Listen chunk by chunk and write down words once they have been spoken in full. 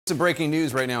Some breaking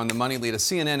news right now in the Money Lead. A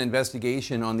CNN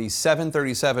investigation on the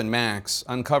 737 MAX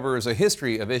uncovers a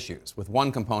history of issues, with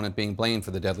one component being blamed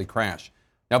for the deadly crash.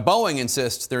 Now, Boeing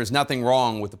insists there is nothing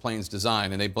wrong with the plane's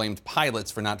design, and they blamed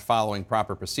pilots for not following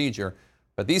proper procedure.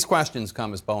 But these questions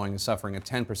come as Boeing is suffering a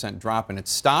 10% drop in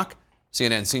its stock.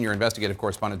 CNN senior investigative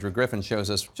correspondent Drew Griffin shows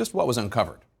us just what was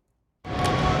uncovered.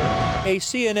 A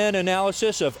CNN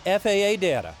analysis of FAA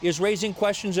data is raising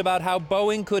questions about how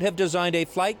Boeing could have designed a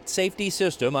flight safety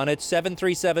system on its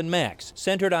 737 MAX,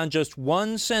 centered on just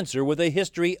one sensor with a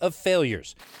history of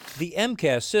failures. The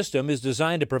MCAS system is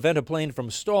designed to prevent a plane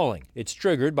from stalling. It's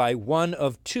triggered by one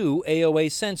of two AOA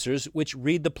sensors which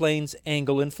read the plane's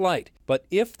angle in flight. But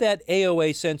if that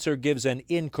AOA sensor gives an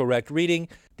incorrect reading,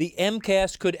 the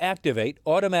MCAS could activate,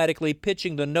 automatically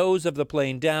pitching the nose of the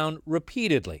plane down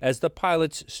repeatedly as the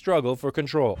pilots struggle for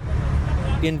control.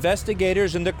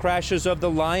 Investigators in the crashes of the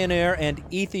Lion Air and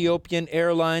Ethiopian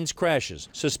Airlines crashes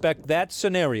suspect that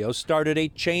scenario started a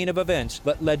chain of events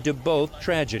that led to both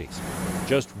tragedies.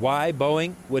 Just why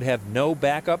Boeing would have no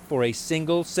backup for a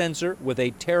single sensor with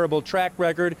a terrible track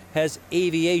record has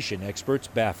aviation experts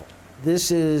baffled. This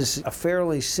is a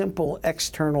fairly simple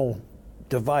external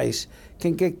device,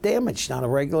 can get damaged on a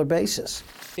regular basis.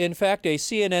 In fact, a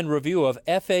CNN review of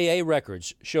FAA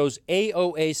records shows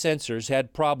AOA sensors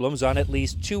had problems on at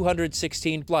least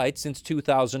 216 flights since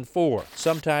 2004,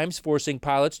 sometimes forcing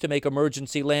pilots to make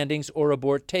emergency landings or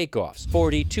abort takeoffs.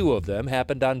 42 of them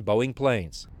happened on Boeing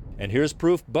planes. And here's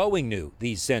proof Boeing knew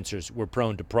these sensors were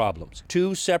prone to problems.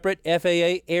 Two separate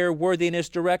FAA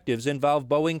airworthiness directives involve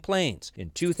Boeing planes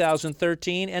in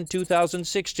 2013 and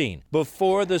 2016,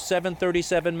 before the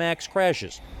 737 MAX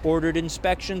crashes, ordered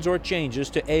inspections or changes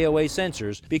to AOA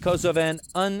sensors because of an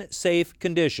unsafe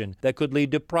condition that could lead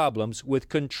to problems with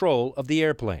control of the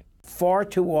airplane. Far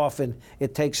too often,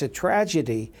 it takes a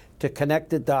tragedy to connect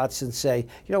the dots and say,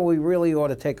 you know, we really ought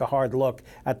to take a hard look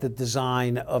at the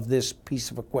design of this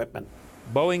piece of equipment.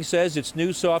 Boeing says its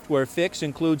new software fix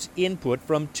includes input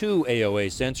from two AOA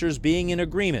sensors being in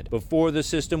agreement before the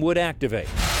system would activate,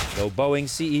 though Boeing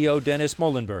CEO Dennis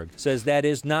Muilenburg says that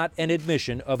is not an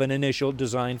admission of an initial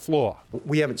design flaw.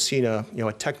 We haven't seen a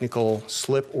technical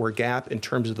slip or gap in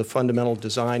terms of the fundamental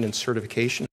design and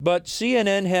certification. But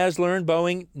CNN has learned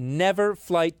Boeing never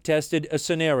flight tested a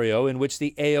scenario in which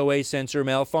the AOA sensor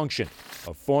malfunctioned.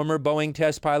 A former Boeing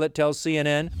test pilot tells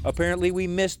CNN, apparently we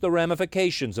missed the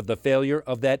ramifications of the failure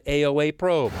of that AOA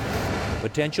probe.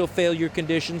 Potential failure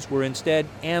conditions were instead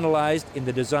analyzed in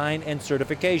the design and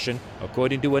certification,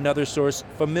 according to another source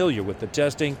familiar with the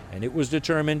testing, and it was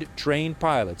determined trained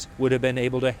pilots would have been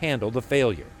able to handle the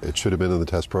failure. It should have been in the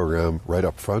test program right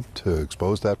up front to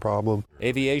expose that problem.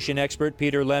 Aviation expert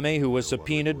Peter Lemay, who was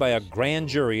subpoenaed by a grand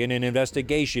jury in an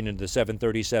investigation into the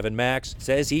 737 MAX,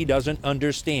 says he doesn't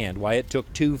understand why it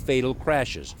took two fatal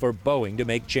crashes for Boeing to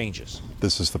make changes.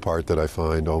 This is the part that I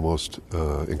find almost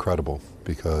incredible,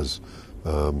 because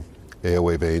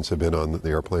AOA vanes have been on the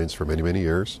airplanes for many, many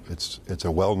years. It's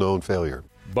a well-known failure.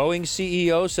 Boeing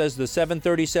CEO says the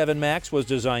 737 MAX was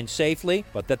designed safely,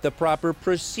 but that the proper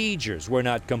procedures were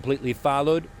not completely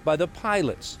followed by the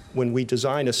pilots. When we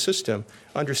design a system,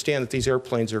 understand that these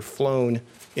airplanes are flown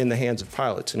in the hands of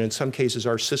pilots. And in some cases,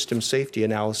 our system safety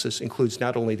analysis includes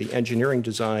not only the engineering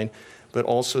design, but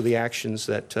also the actions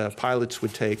that pilots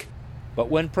would take. But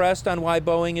when pressed on why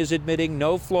Boeing is admitting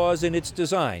no flaws in its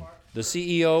design, the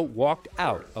CEO walked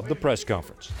out of the press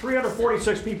conference.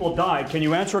 346 people died. Can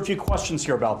you answer a few questions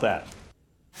here about that?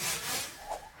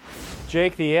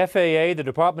 Jake, the FAA, the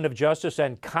Department of Justice,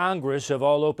 and Congress have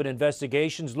all opened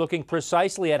investigations looking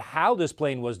precisely at how this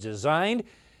plane was designed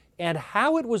and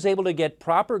how it was able to get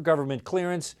proper government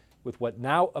clearance with what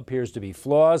now appears to be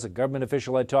flaws. A government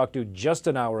official I talked to just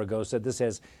an hour ago said this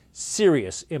has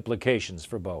serious implications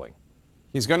for Boeing.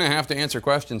 He's going to have to answer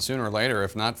questions sooner or later,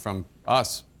 if not from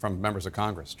us, from members of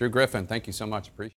Congress. Drew Griffin, thank you so much. Appreciate it.